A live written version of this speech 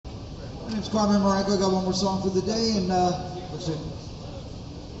My name's Carmen Marenko. I got one more song for the day, and looks like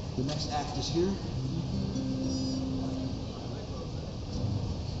the next act is here.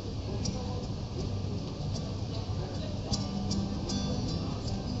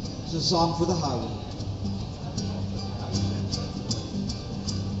 It's a song for the highway.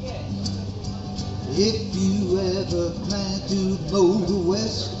 If you ever plan to motor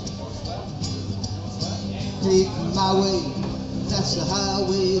west, take my way. That's the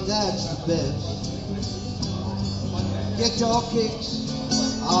highway, that's the best. Get your kicks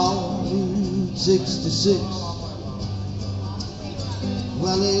on Route 66.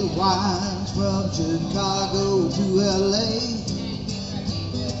 Well, it winds from Chicago to LA,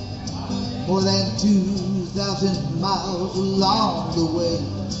 more than 2,000 miles along the way.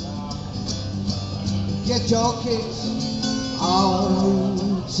 Get your kicks on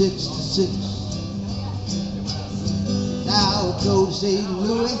Route 66. Now go to St.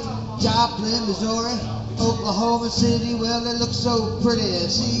 Louis, Joplin, Missouri, Oklahoma City. Well, they look so pretty.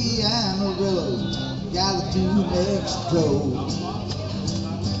 See Amarillo, Gallup, New Mexico.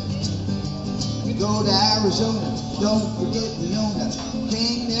 Go to Arizona, don't forget Leona,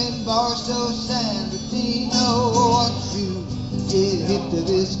 Kingman, Barstow, San Bernardino. Once you get hip to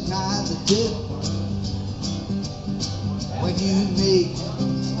this kind of tip, when you make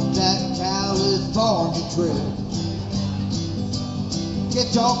that California trip, get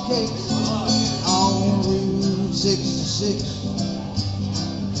your kicks on Route 66.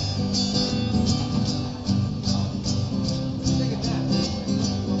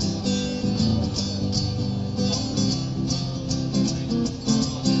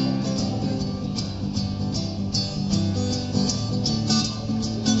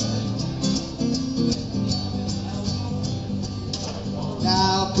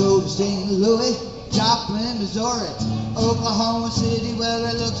 Now go to St. Louis, Joplin, Missouri, Oklahoma City. Well,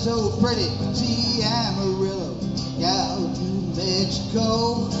 it looks so pretty. See Amarillo, Gallup, New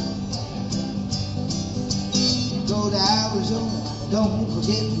Mexico. Go to Arizona, don't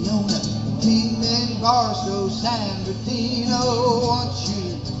forget Leona, Kingman, Barstow, San Bernardino. Once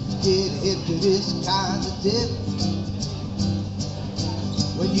you get hip to this kind of tip,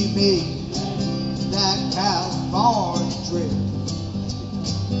 when you make that California trip,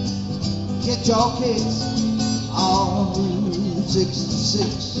 get your kicks on Route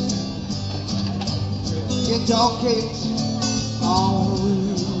 66. Get your kicks on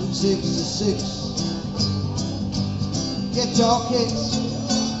Route 66. Get your kicks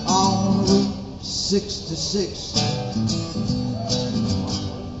on Route 66.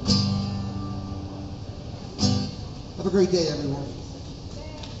 Have a great day, everyone.